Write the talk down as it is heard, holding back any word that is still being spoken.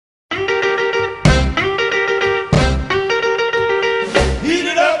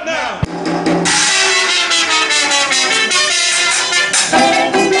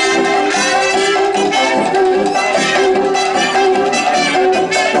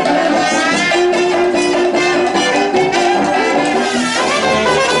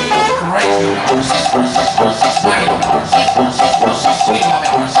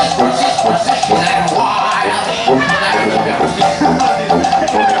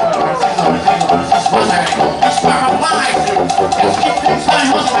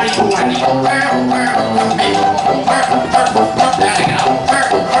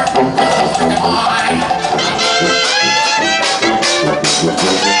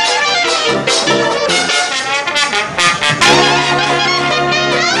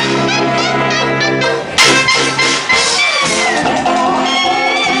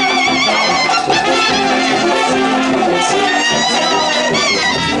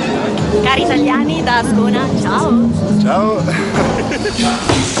cari italiani da Ascona, ciao! Ciao!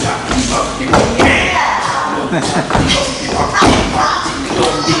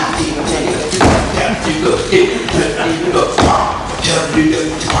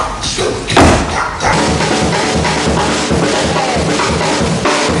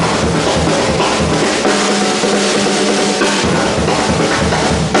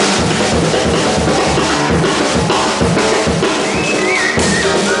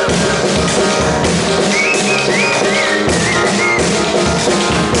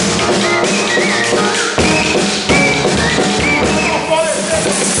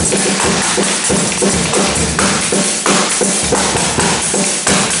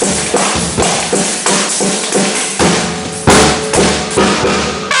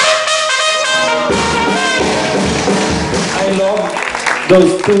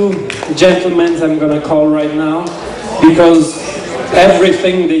 Those two gentlemen I'm gonna call right now, because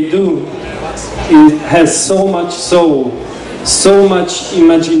everything they do has so much soul, so much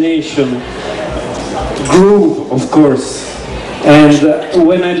imagination, groove, of course. And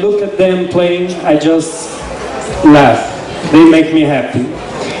when I look at them playing, I just laugh. They make me happy.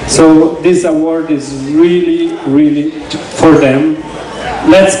 So this award is really, really for them.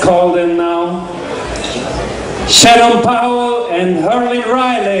 Let's call them now. Shannon Powell and Herlin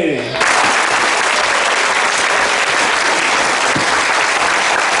Riley.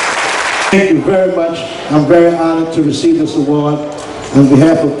 Thank you very much. I'm very honored to receive this award on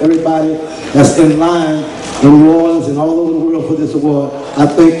behalf of everybody that's in line in New Orleans and all over the world for this award. I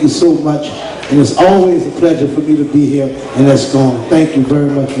thank you so much, and it's always a pleasure for me to be here in Ascona. Thank you very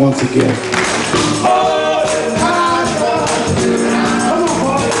much once again.